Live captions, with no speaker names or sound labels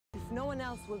If no one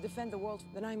else will defend the world,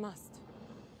 then I must.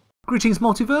 Greetings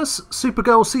Multiverse,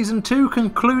 Supergirl Season 2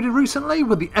 concluded recently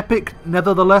with the epic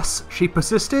 "Nevertheless, She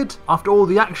Persisted." After all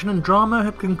the action and drama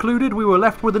had concluded, we were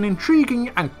left with an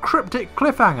intriguing and cryptic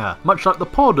cliffhanger, much like the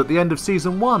pod at the end of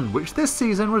Season 1, which this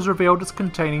season was revealed as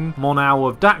containing Monau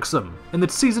of Daxam. In the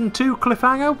Season 2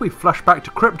 cliffhanger, we flash back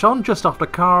to Krypton just after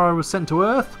Kara was sent to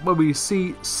Earth, where we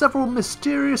see several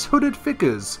mysterious hooded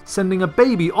figures sending a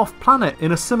baby off-planet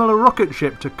in a similar rocket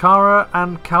ship to Kara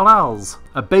and Kal-El's.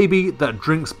 A baby that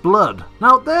drinks blood.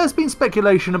 Now, there's been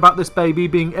speculation about this baby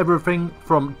being everything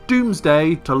from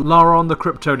Doomsday to Laron the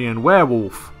Kryptonian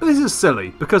werewolf. But this is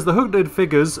silly, because the hooded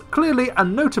figures clearly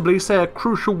and notably say a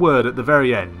crucial word at the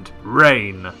very end: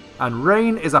 Rain. And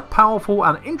Rain is a powerful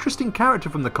and interesting character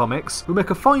from the comics who make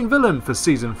a fine villain for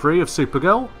Season 3 of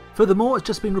Supergirl. Furthermore, it's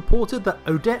just been reported that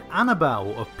Odette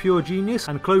Annable of Pure Genius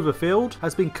and Cloverfield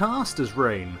has been cast as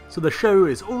Rain, so the show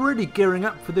is already gearing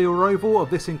up for the arrival of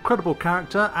this incredible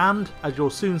character and, as you'll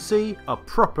soon see, a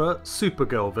proper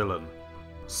Supergirl villain.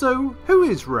 So, who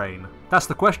is Rain? That's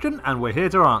the question, and we're here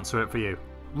to answer it for you.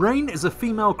 Rain is a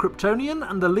female Kryptonian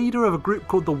and the leader of a group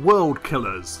called the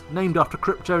Worldkillers, named after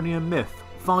Kryptonian myth.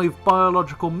 5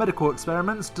 biological medical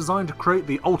experiments designed to create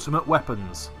the ultimate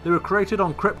weapons. They were created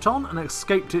on Krypton and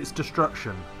escaped its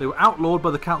destruction. They were outlawed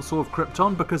by the Council of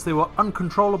Krypton because they were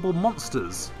uncontrollable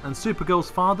monsters, and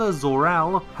Supergirl's father,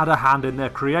 Zor-El, had a hand in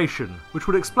their creation, which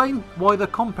would explain why the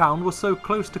compound was so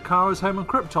close to Kara's home on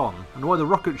Krypton, and why the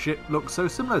rocket ship looked so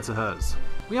similar to hers.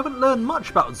 We haven't learned much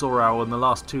about Zor-El in the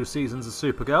last 2 seasons of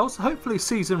Supergirl, so hopefully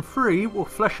Season 3 will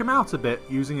flesh him out a bit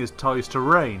using his ties to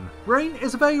Rain. Rain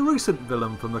is a very recent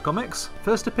villain from the comics,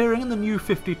 first appearing in the New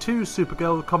 52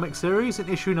 Supergirl comic series in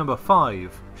issue number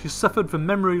 5. She suffered from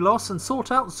memory loss and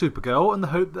sought out Supergirl in the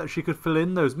hope that she could fill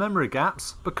in those memory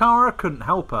gaps, but Kara couldn't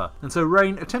help her, and so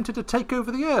Rain attempted to take over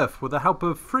the Earth with the help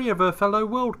of 3 of her fellow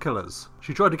world killers.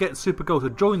 She tried to get Supergirl to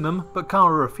join them, but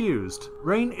Kara refused.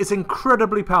 Rain is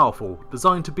incredibly powerful,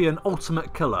 designed to be an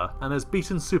ultimate killer, and has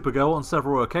beaten Supergirl on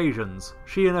several occasions.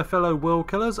 She and her fellow world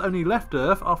killers only left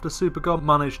Earth after Supergirl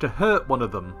managed to hurt one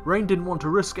of them. Rain didn't want to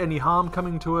risk any harm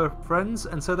coming to her friends,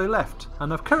 and so they left,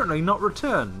 and have currently not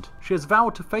returned. She has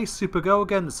vowed to face Supergirl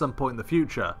again at some point in the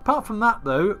future. Apart from that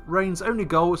though, Rain's only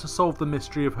goal is to solve the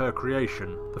mystery of her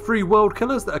creation. The 3 world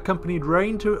killers that accompanied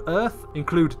Rain to Earth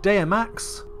include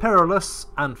Deamax, Perilous,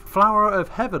 and Flower of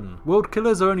Heaven. World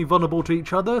killers are only vulnerable to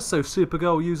each other, so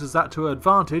Supergirl uses that to her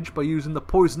advantage by using the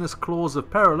poisonous claws of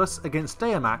Perilous against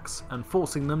Deamax and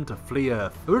forcing them to flee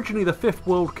Earth. Originally the 5th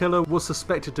world killer was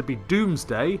suspected to be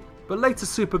Doomsday, but later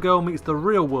Supergirl meets the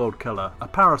real world killer, a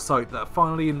parasite that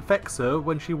finally infects her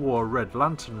when she wore a Red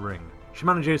Lantern ring. She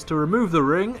manages to remove the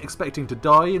ring, expecting to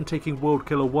die and taking World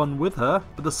Killer 1 with her,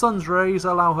 but the sun's rays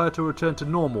allow her to return to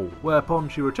normal, whereupon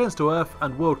she returns to Earth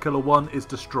and World Killer 1 is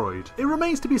destroyed. It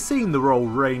remains to be seen the role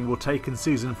Rain will take in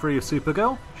Season 3 of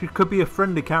Supergirl. She could be a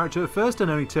friendly character at first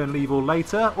and only turn evil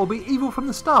later, or be evil from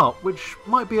the start, which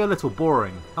might be a little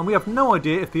boring. And we have no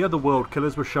idea if the other World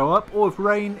Killers will show up, or if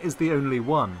Rain is the only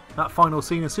one. That final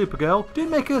scene of Supergirl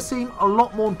did make her seem a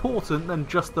lot more important than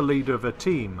just the leader of her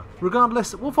team.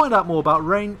 Regardless, we'll find out more about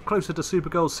Rain closer to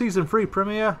Supergirl's Season 3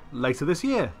 premiere later this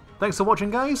year. Thanks for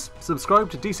watching guys, subscribe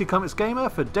to DC Comics Gamer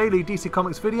for daily DC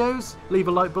Comics videos, leave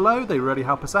a like below, they really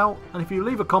help us out, and if you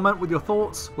leave a comment with your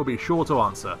thoughts, we'll be sure to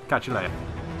answer. Catch you later.